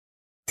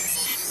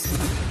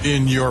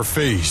In your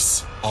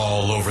face,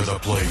 all over the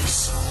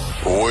place.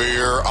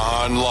 We're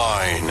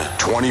online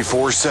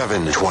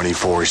 24/7.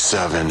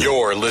 24/7.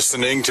 You're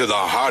listening to the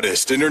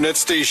hottest internet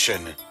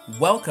station.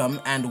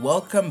 Welcome and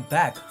welcome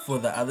back for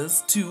the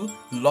others to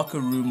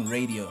Locker Room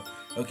Radio.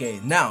 Okay,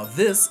 now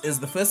this is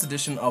the first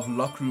edition of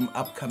Locker Room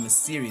Upcomer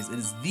Series. It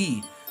is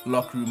the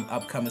Locker Room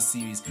Upcomer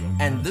Series,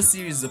 and this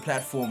series is a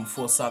platform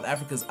for South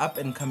Africa's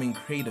up-and-coming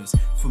creatives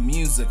for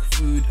music,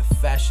 food,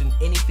 fashion,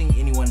 anything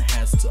anyone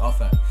has to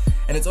offer.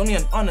 And it's only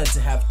an honor to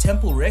have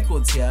Temple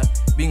Records here,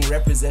 being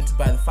represented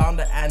by the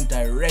founder and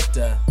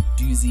director,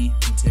 Duzi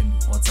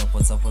Mthembu.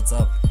 What's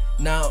up?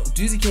 Now,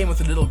 Duzi came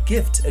with a little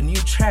gift, a new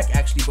track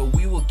actually, but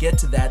we will get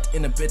to that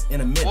in a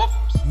minute.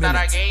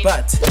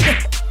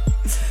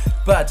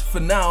 But for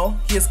now,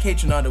 here's Kate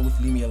Tronada with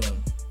Leave Me Alone.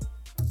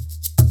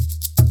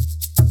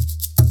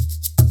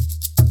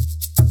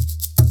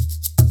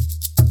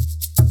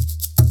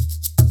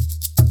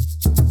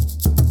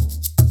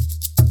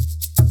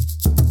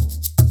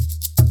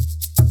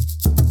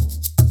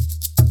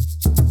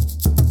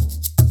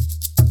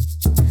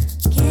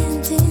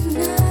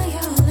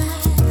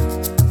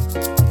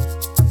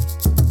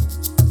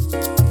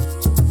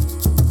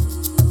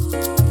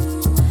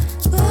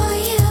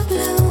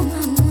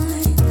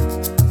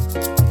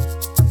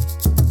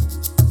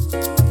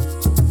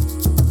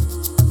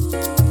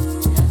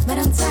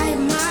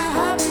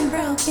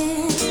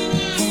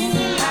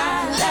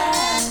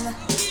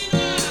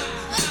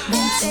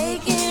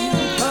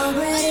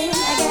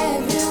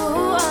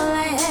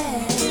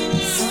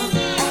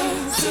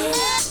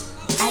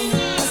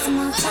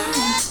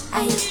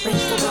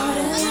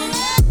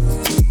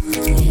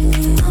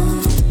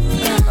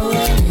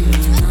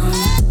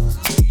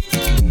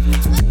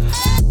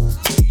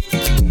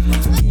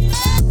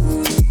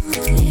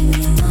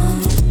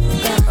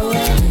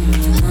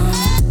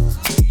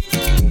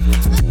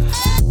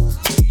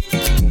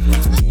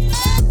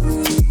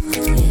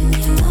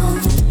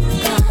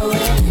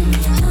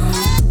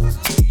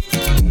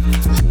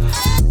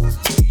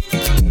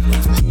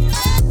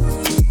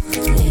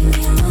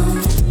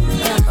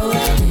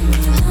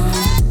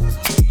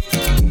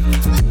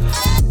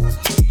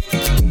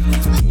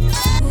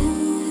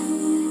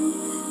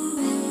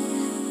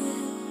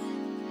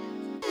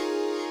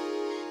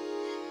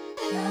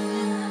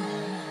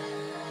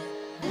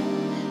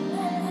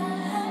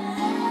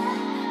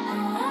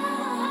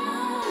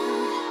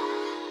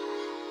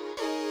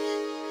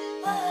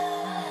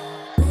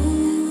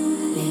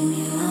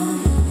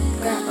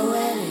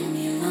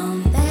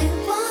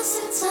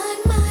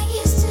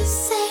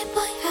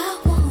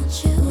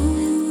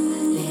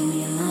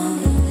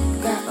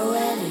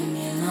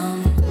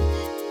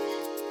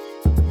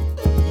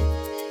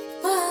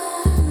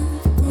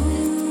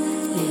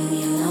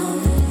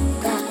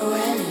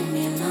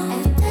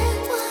 And there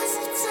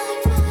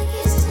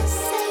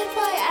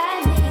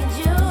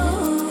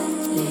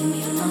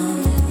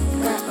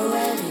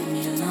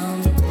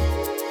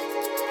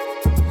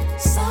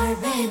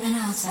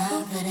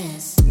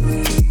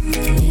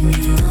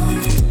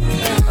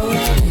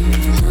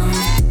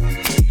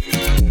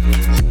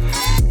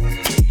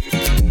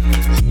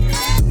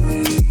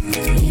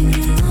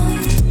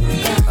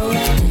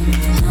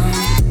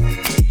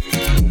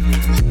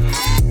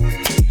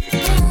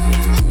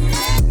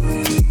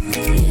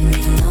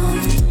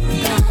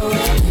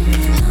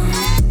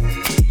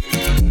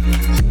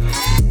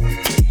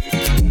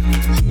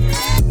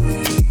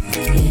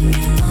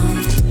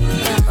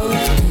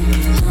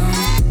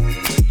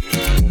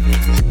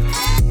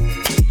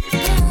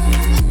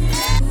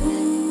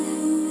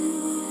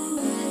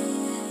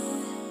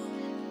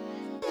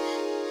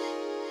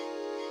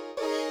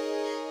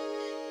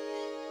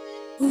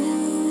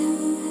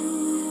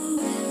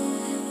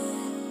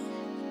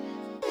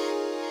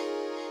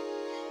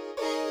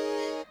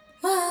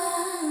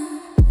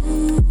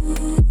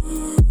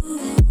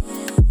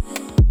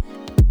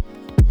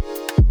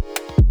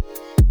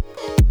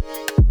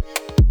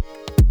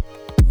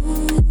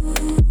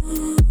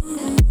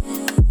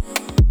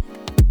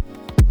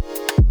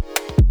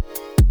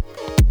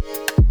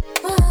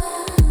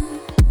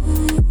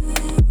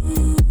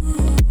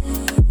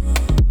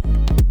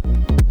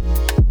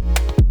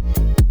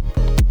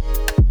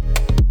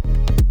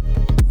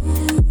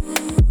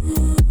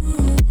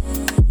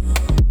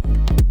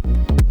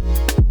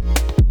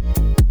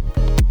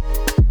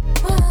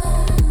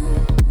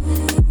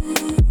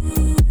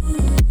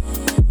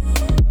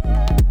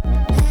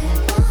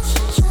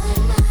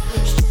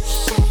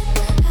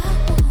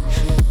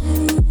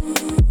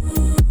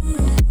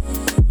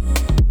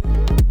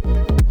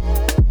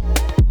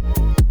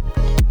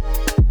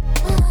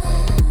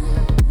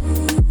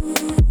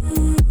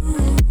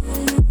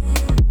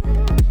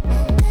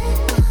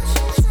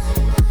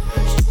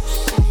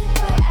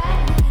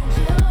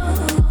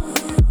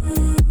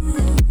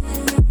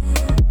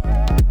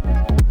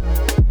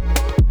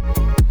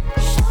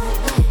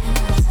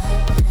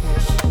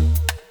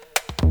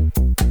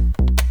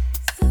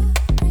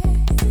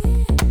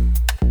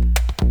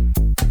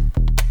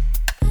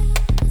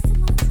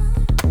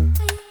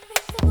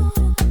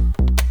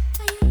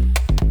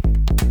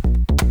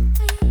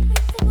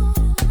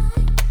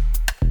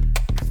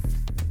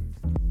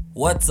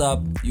What's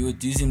up? You are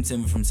Duzim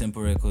Tim from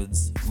Tempo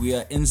Records. We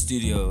are in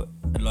studio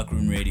at Locker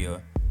Room Radio.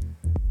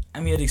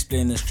 I'm here to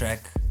explain this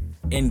track,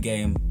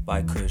 Endgame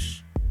by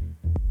Kush.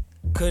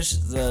 Kush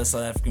is a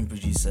South African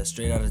producer,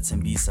 straight out of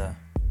Tembisa,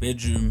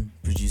 bedroom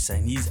producer,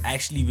 and he's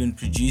actually been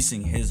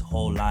producing his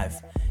whole life.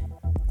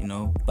 You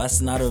know,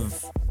 busting out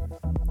of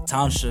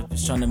Township,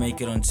 he's trying to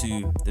make it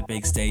onto the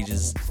big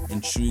stages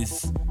in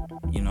Truth,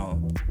 you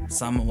know,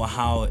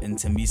 somehow in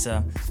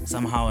Tembisa,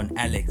 somehow in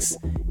Alex.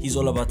 He's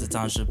all about the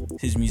Township,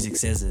 his music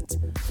says it.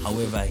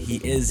 However, he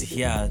is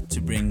here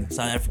to bring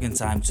South African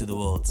time to the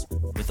world.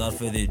 Without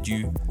further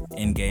ado,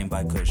 Endgame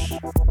by Kush.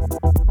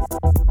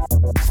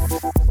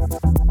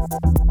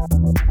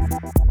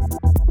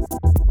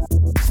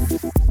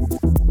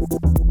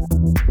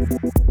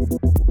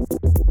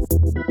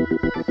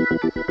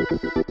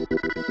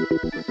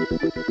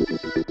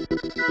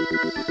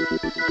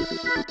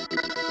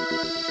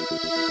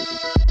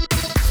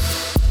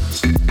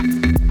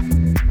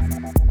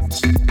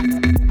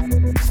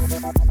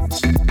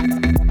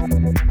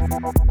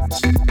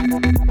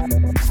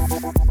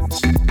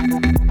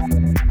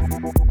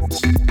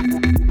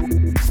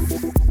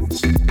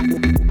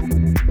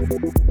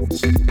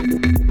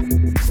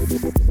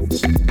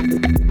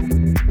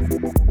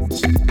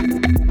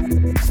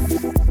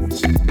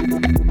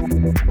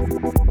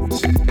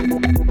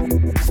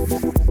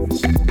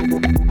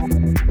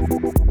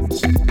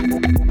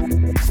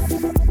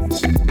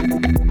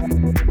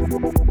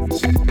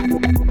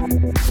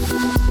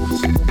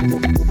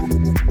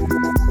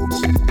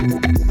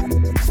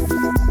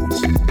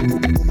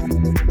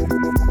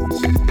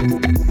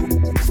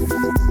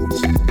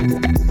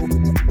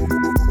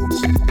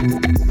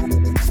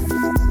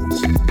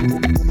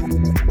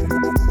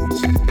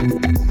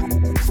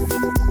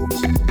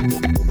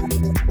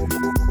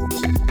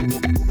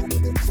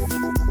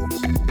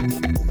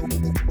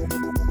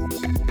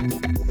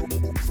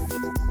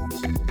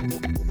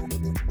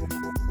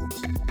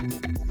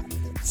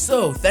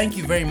 So, thank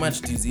you very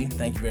much, Doozy.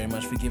 Thank you very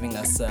much for giving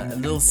us a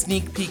little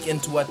sneak peek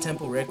into what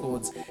Tempo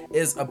Records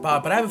is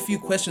about. But I have a few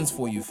questions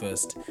for you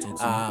first.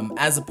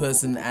 As a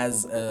person,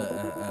 as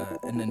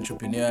an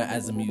entrepreneur,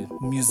 as a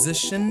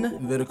musician,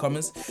 inverted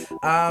commas,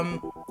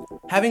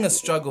 having a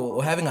struggle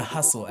or having a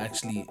hustle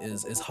actually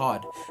is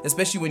hard,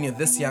 especially when you're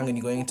this young and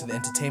you're going into the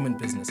entertainment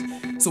business.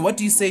 So what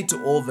do you say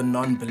to all the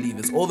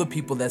non-believers, all the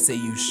people that say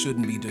you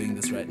shouldn't be doing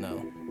this right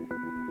now?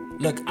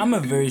 Look, I'm a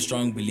very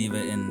strong believer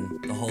in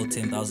the whole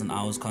 10,000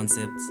 hours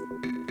concept.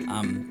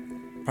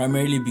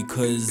 Primarily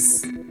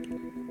because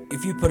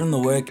if you put in the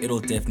work, it'll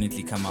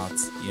definitely come out.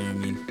 You know what I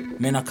mean?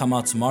 May not come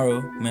out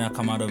tomorrow, may not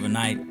come out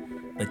overnight,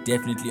 but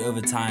definitely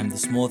over time, the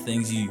small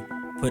things you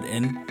put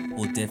in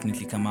will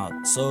definitely come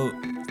out. So,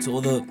 to all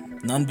the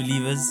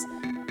non-believers,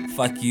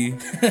 fuck you.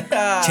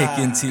 Check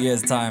in 2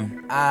 years'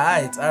 time.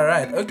 Alright.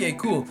 Okay,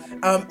 cool.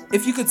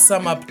 If you could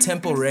sum up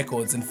Tempo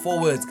Records in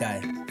 4 words,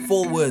 guy.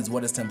 4 words,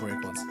 what is Tempo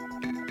Records?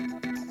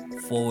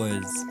 4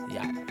 words.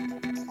 Yeah.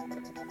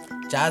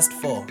 Just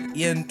 4.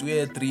 1,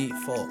 2, 3,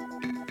 4.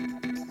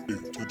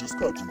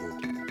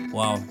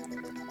 Wow.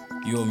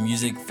 Your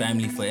music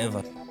family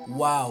forever.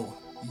 Wow.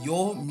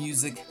 Your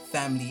music,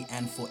 family,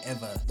 and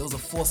forever. Those are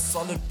 4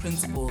 solid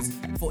principles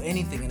for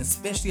anything, and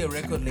especially a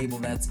record label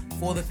that's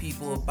for the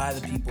people, by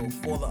the people,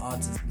 for the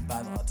artists,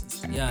 by the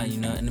artists. Yeah, you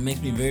know, and it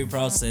makes me very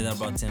proud to say that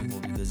about Tempo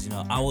because, you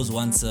know, I was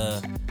once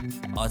a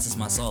artist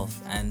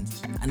myself and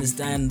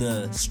understand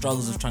the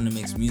struggles of trying to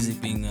make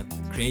music, being a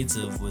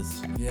creative with,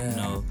 you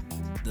know,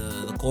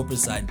 the corporate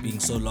side being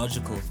so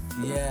logical.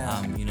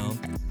 Yeah. You know,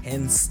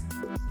 hence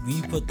we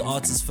put the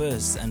artist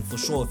first, and for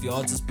sure, if your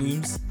artist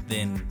booms,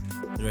 then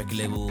the record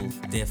label will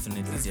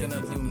definitely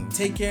gonna boom.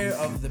 Take care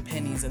of the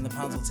pennies and the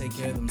pounds will take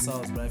care of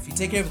themselves, but if you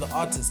take care of the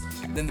artist,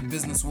 then the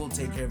business will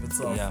take care of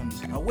itself.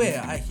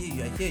 Yeah. I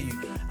hear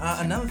you.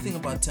 Another thing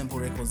about Tempo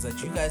Records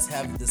that you guys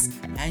have this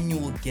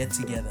annual get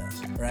together,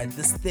 right?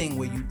 This thing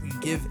where you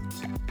give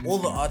all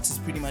the artists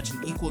pretty much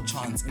an equal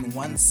chance in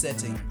one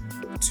setting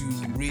to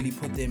really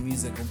put their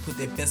music or put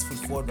their best foot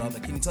forward rather.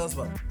 Can you tell us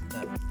about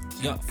that?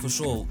 Yeah, for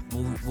sure.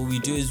 What we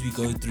do is we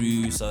go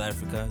through South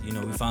Africa. You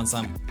know, we find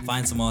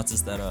some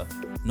artists that are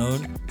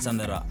known, some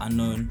that are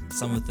unknown,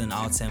 some within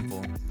our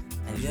tempo,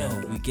 and you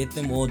know, we get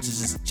them all to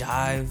just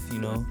jive. You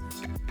know,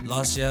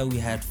 last year we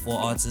had 4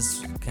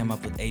 artists who came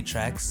up with 8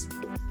 tracks,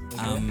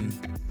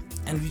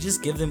 and we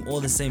just give them all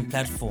the same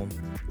platform.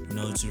 You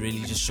know, to really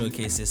just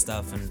showcase their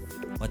stuff and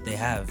what they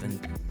have, and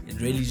it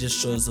really just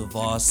shows the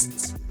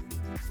vast,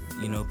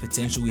 you know,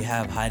 potential we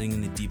have hiding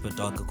in the deeper,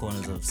 darker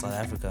corners of South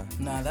Africa.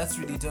 Nah, that's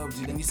really dope,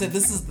 dude. And you said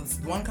this is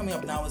the one coming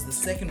up now is the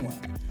second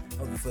one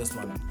of the first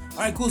one. All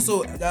right, cool.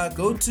 So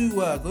go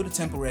to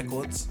Tempo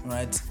Records, all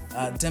right?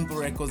 Temple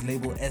Records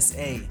label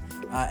SA.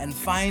 And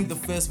find the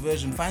first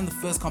version, find the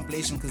first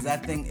compilation, because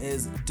that thing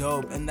is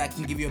dope, and that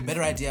can give you a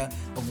better idea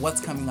of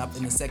what's coming up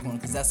in the second one,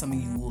 because that's something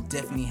you will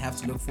definitely have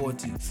to look forward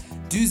to.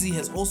 Doozy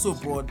has also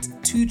brought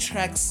 2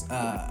 tracks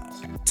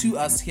to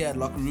us here at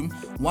Locker Room,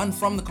 one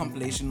from the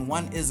compilation,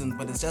 one isn't,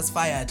 but it's just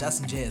fire,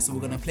 just nje, so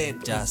we're gonna play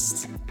it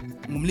Just.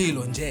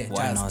 Mumlilo nje,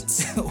 Why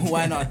just.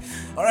 Why not?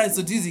 Alright,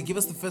 so Doozy, give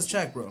us the first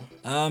track, bro.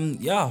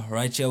 Yeah,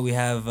 right here we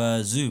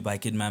have Zoo by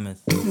Kid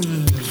Mammoth.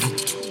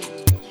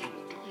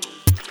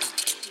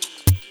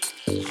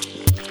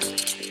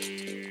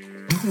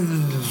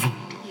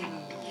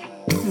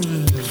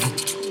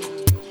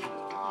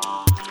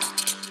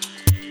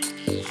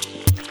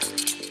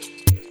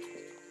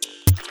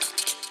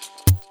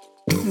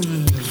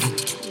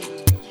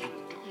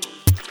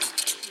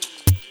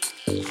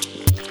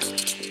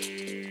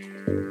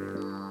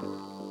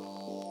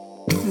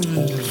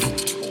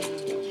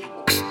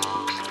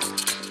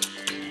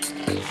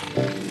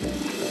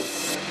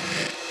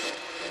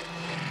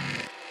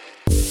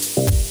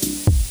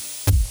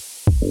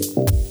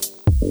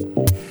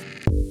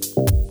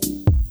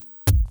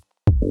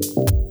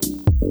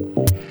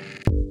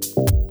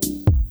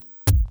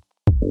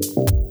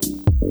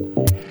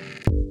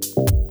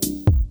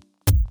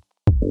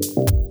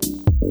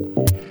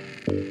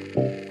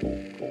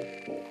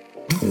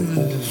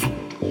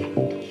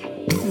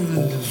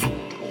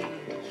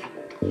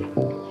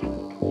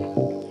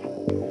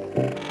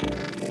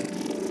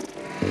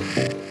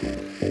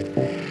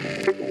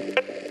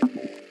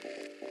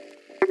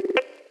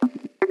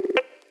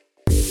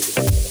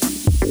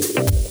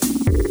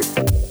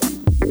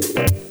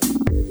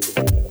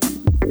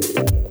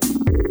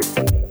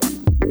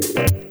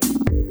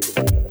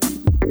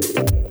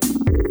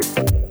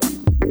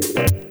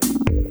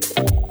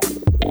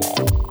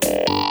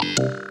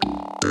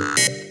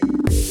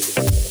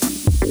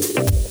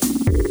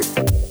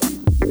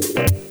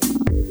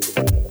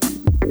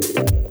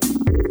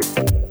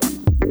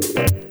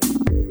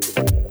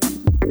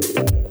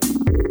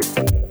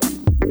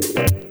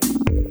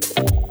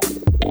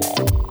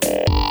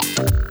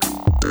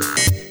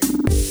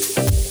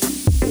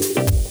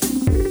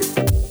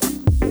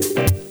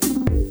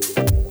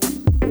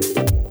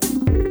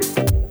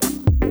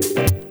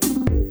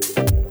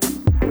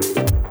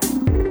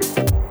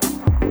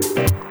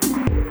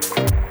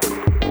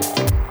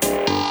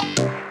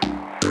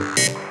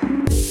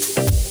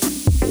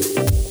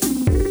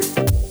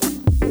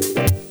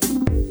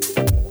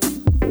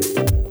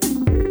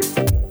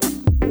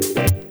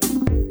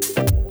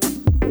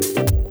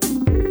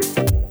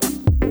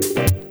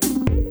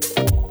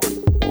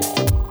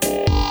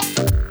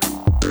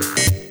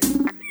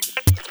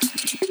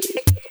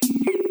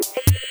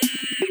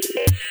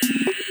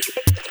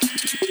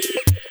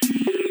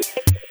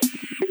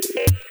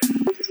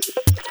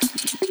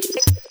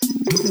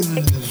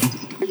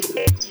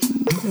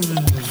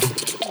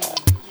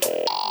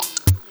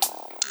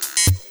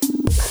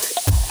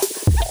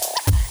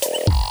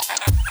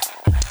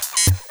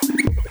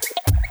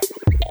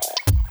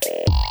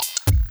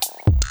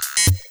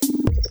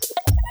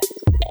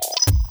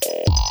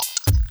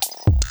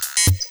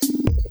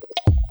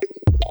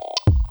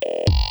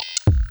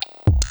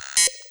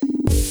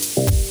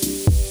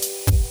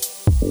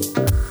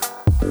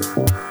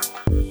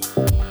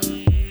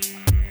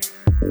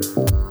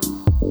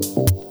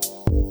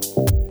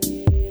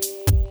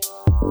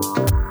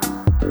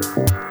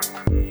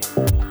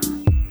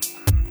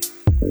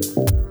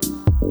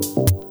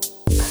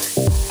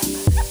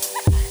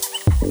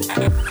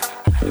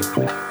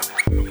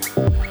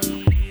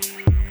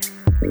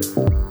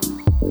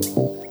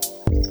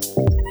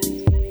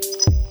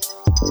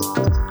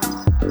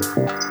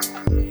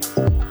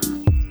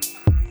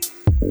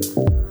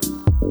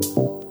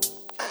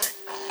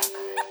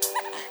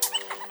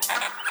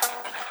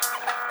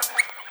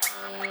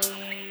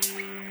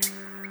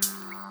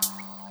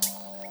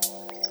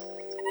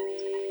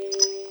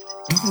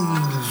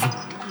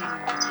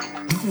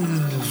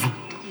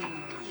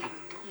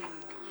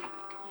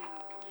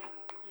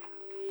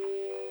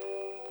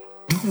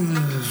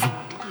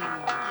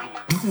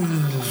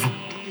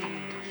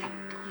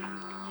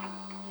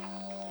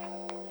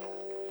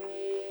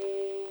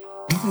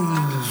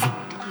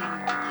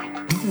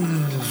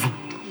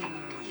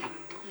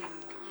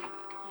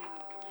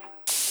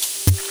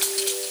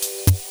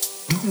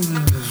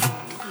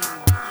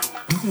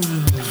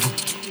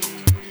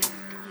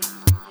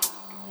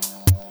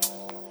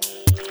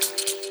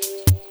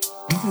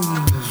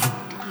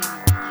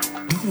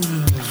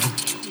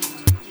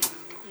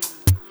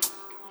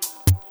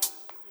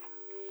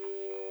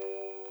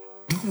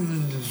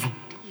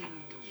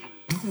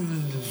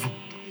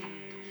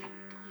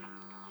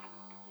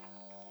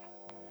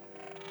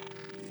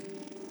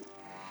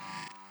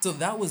 So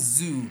that was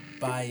Zoo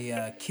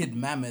by Kid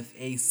Mammoth,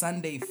 a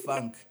Sunday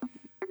Funk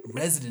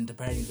resident.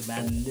 Apparently the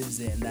man lives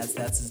there, and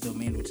that's his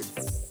domain, which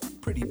is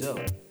pretty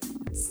dope.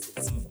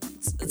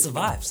 It's it's a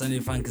vibe. Sunday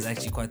Funk is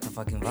actually quite the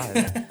fucking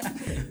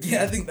vibe.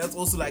 Yeah, I think that's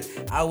also like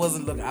I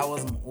wasn't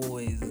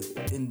always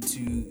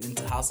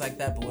into house like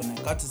that, but when I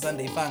got to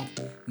Sunday Funk,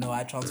 no,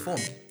 I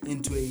transformed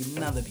into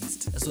another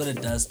beast. That's what it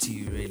does to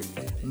you, really.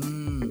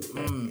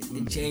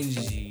 It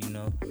changes you, you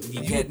know.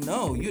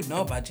 You'd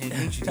know about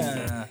changing.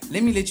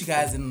 Let me let you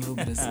guys in a little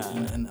bit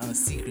on a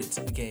secret,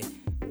 okay?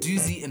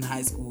 Doozy in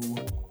high school,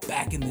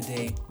 back in the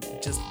day,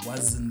 just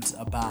wasn't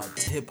about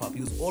hip-hop.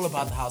 He was all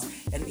about the house.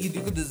 And you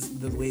look at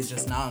the ways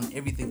just now and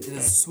everything, it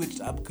has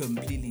switched up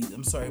completely.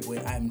 I'm sorry, boy,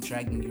 I'm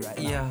dragging you right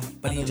now. Yeah,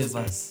 but he just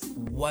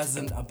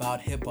wasn't about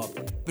hip-hop.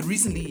 But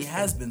recently he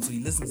has been, so he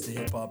listens to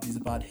hip-hop. He's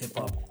about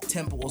hip-hop.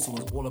 Tempo also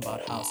was all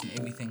about house and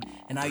everything.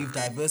 And now you've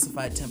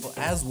diversified Tempo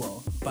as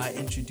well by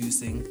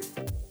introducing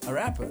a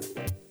rapper.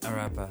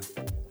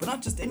 But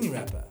not just any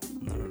rapper.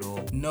 Not at all.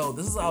 No,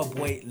 this is our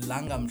boy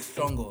Langam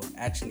Mhlongo,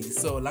 actually.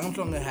 So Langam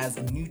Mhlongo has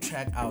a new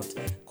track out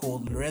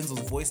called Lorenzo's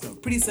Voice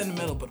Note. Pretty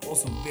sentimental, but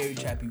also very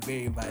trappy,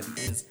 very vibey.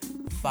 It is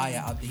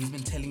fire out there. He's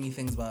been telling me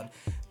things about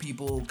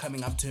people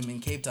coming up to him in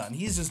Cape Town.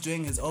 He's just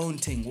doing his own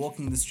thing,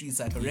 walking the streets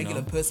like a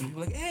regular person.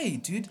 People are like, hey,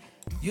 dude,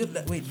 you're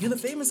the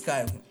famous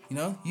guy. You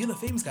know, you're the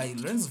famous guy.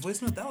 Lorenzo's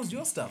Voice Note, that was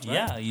your stuff, right?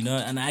 Yeah, you know,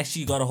 and I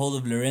actually got a hold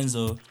of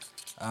Lorenzo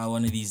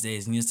one of these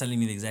days, and he was telling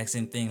me the exact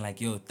same thing.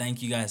 Like, yo,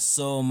 thank you guys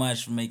so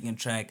much for making a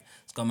track.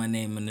 It's got my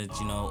name in it,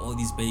 you know. All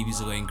these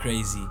babies are going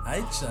crazy.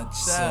 So,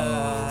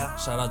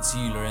 shout out to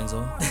you,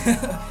 Lorenzo.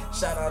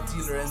 Shout out to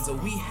you, Lorenzo.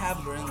 We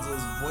have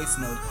Lorenzo's Voice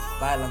Note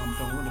by Langam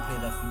Mhlongo. We're going to play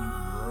that for you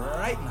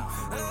right now.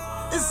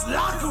 It's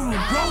locker room,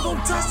 bro.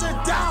 Don't touch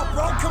that dial,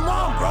 bro. Come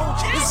on, bro.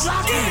 It's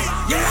locker room.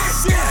 Yeah,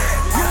 shit.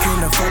 I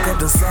came to fuck up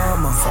the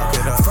summer.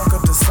 Fuck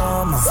up the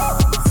summer.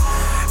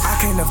 I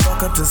came to fuck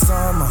up the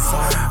summer.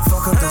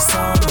 Fuck up the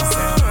summer.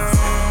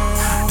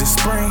 The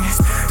spring,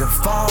 the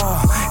fall,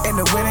 and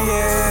the winter,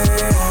 yeah.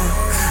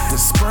 The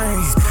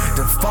spring,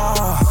 the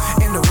fall,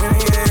 and the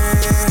winter, yeah.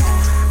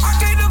 I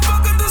came to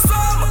fuck up the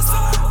summer.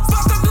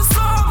 Fuck up the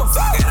summer.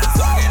 Fuck it up.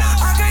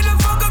 I came to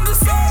fuck up the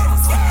summer.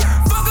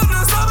 Fuck up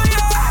the summer,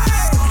 yeah.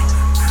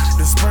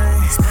 The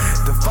spring,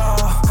 the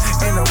fall,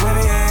 and the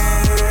winter, yeah.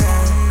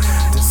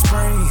 The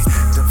spring,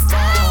 the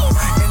fall,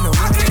 and the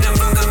winter, yeah. I came to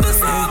fuck up the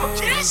summer.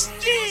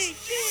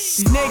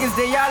 These niggas,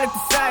 they all look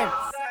the same.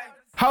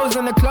 Hoes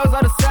and the clothes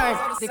are the same.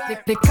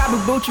 They cop a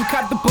boot, you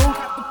cop the boot.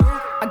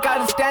 I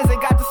got the stands, they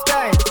got the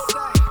stains.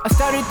 I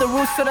studied the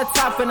roots to the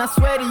top, and I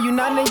swear to you,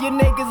 none of you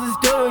niggas is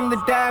doing the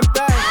damn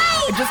thing.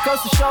 It just goes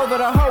to show that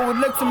a hoe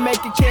would look to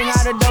make a king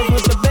out of those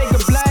with the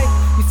bigger blade.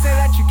 You say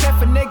that you care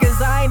for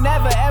niggas, I ain't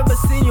never ever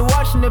seen you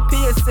watching the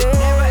PSA.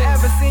 Never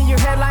ever seen you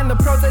headline the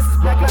protests,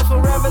 black lives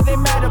forever, they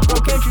matter, bro,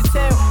 can't you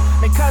tell?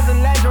 My cousin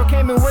Landro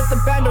came in with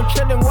the bando,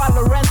 chilling while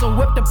Lorenzo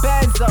whipped the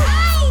benzo.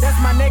 That's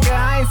my nigga,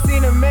 I ain't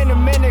seen him in a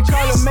minute,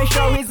 call him, make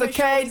sure he's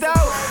okay,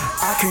 though.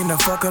 I came to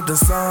fuck up the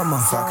summer.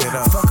 Fuck it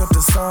up. Fuck up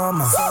the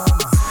summer.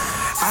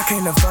 I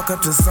came to fuck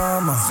up the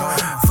summer.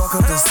 Fuck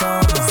up the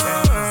summer.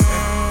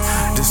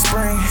 The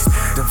spring,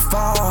 the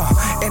fall,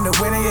 and the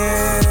winter,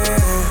 yeah.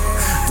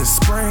 The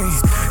spring,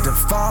 the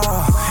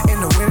fall,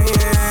 and the winter,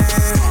 yeah.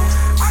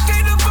 I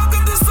came to fuck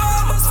up the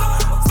summer.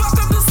 Fuck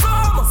up the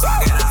summer.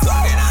 Fuck it up.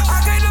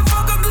 I came to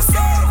fuck up the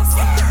summer.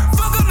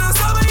 Fuck up the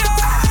summer,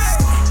 yeah.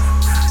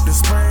 The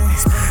spring,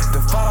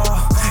 the fall,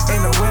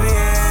 and the winter,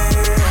 yeah.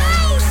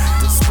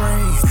 The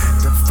spring,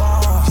 the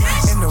fall,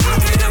 and the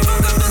winter, yeah.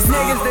 These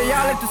niggas, they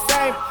all look the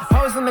same.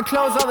 Hoes and the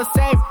clothes all the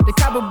same. They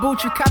cop a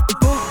boot, you cop the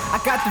boot. I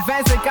got the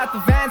Vans, they got the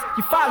Vans.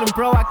 You following,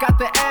 bro, I got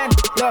the end.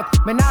 Look,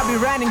 man, I be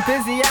ranting,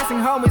 busy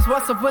asking homies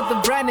what's up with the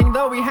branding.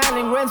 Though we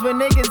handling wins when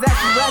niggas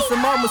actually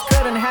ransom almost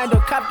couldn't handle.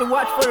 Cop the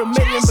watch for $1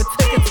 million, but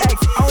took a tax.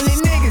 Only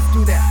niggas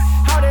do that.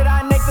 How did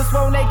I make this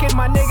roll naked,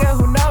 my nigga?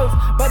 Who knows?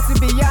 But to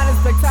be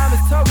honest, Black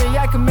Thomas told me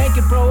I can make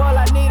it, bro. All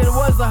I needed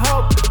was a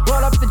hope.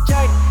 Roll up the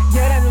joint,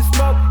 yeah, that new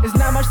smoke. It's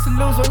not much to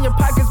lose when your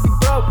pockets be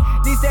broke.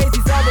 These days,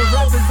 these other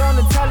rappers on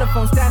the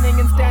telephone, standing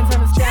in stands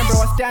on the stand,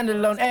 bro. I stand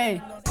alone, ayy.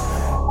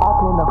 I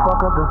came to fuck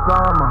up the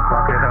summer.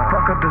 Fuck it up.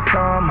 Fuck up the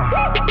summer.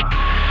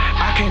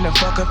 I came to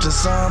fuck up the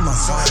summer.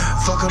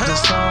 Fuck up the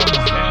summer.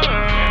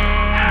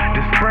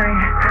 The spring,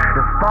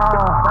 the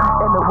fall,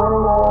 and the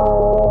winter,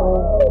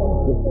 yeah.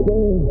 The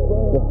spring,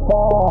 the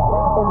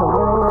fall, and the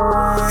winter,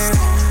 yeah.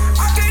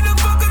 I came to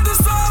fuck up the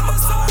summer.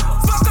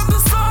 Fuck up the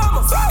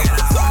summer. Fuck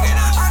it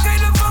up. I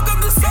came to fuck up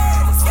the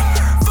summer.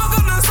 Fuck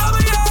up the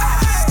summer,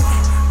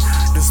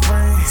 yeah. The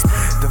spring,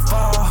 the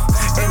fall,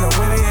 and the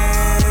winter, yeah.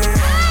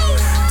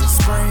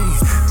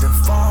 The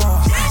fall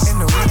in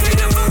the winter.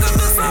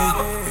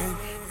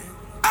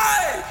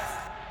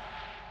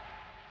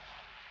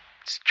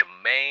 It's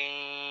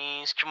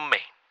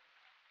Jermaine.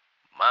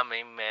 My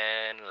main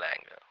man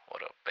Langer.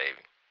 What up,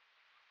 baby?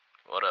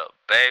 What up,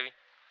 baby?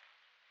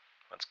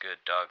 What's good,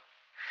 dog?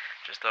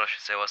 Just thought I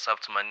should say what's up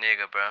to my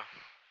nigga, bro.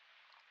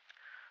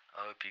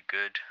 I hope you're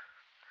good.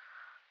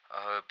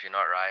 I hope you're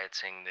not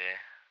rioting there.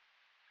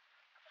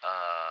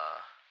 I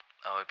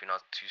hope you're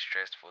not too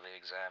stressed for the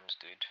exams,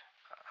 dude.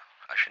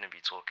 I shouldn't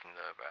be talking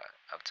though, bro.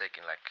 I've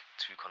taken like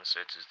 2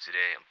 concertos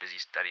today. I'm busy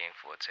studying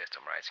for a test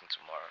I'm writing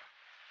tomorrow.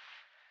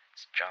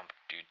 Let's jump,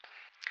 dude.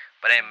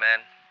 But hey, man,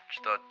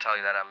 just thought to tell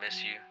you that I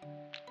miss you.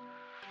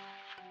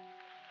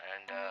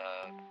 And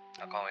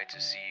I can't wait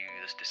to see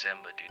you this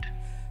December, dude.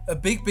 A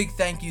big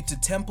thank you to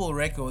Temple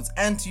Records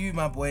and to you,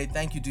 my boy.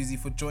 Thank you, Doozy,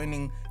 for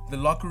joining the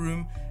Locker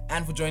Room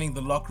and for joining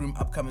the Locker Room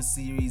upcoming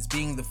series,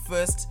 being the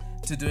first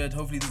to do it.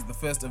 Hopefully this is the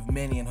first of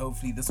many, and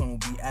hopefully this one will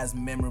be as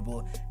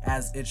memorable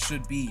as it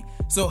should be.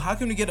 So how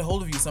can we get a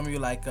hold of you? Some of you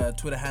like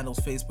Twitter handles,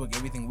 Facebook,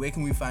 everything. Where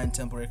can we find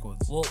Temple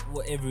Records? Well,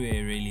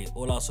 everywhere really.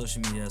 All our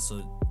social media.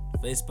 So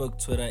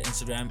Facebook, Twitter,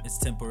 Instagram, it's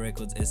Temple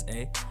Records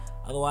SA.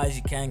 Otherwise,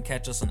 you can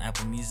catch us on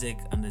Apple Music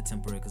under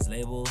Temple Records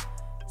label,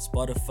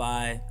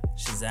 Spotify,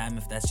 Shazam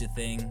if that's your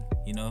thing,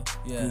 you know.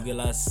 Yeah.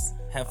 Google us.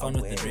 Have fun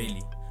with it,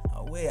 really.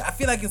 I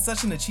feel like it's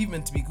such an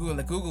achievement to be Google.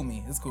 Like, Google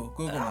me. It's cool.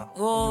 Google me.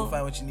 You'll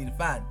find what you need to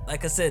find.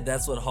 Like I said,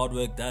 that's what hard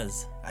work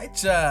does.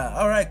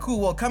 Alright,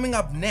 cool. Well, coming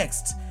up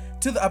next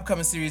to the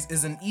upcoming series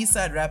is an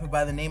Eastside rapper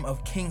by the name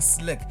of King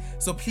Slick.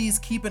 So please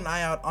keep an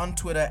eye out on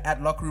Twitter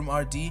at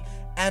LockerRoomRD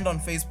and on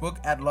Facebook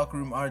at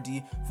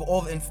LockerRoomRD for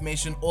all the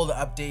information, all the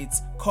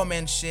updates.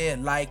 Comment, share,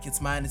 like.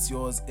 It's mine, it's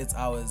yours, it's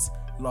ours.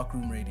 Locker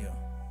Room Radio.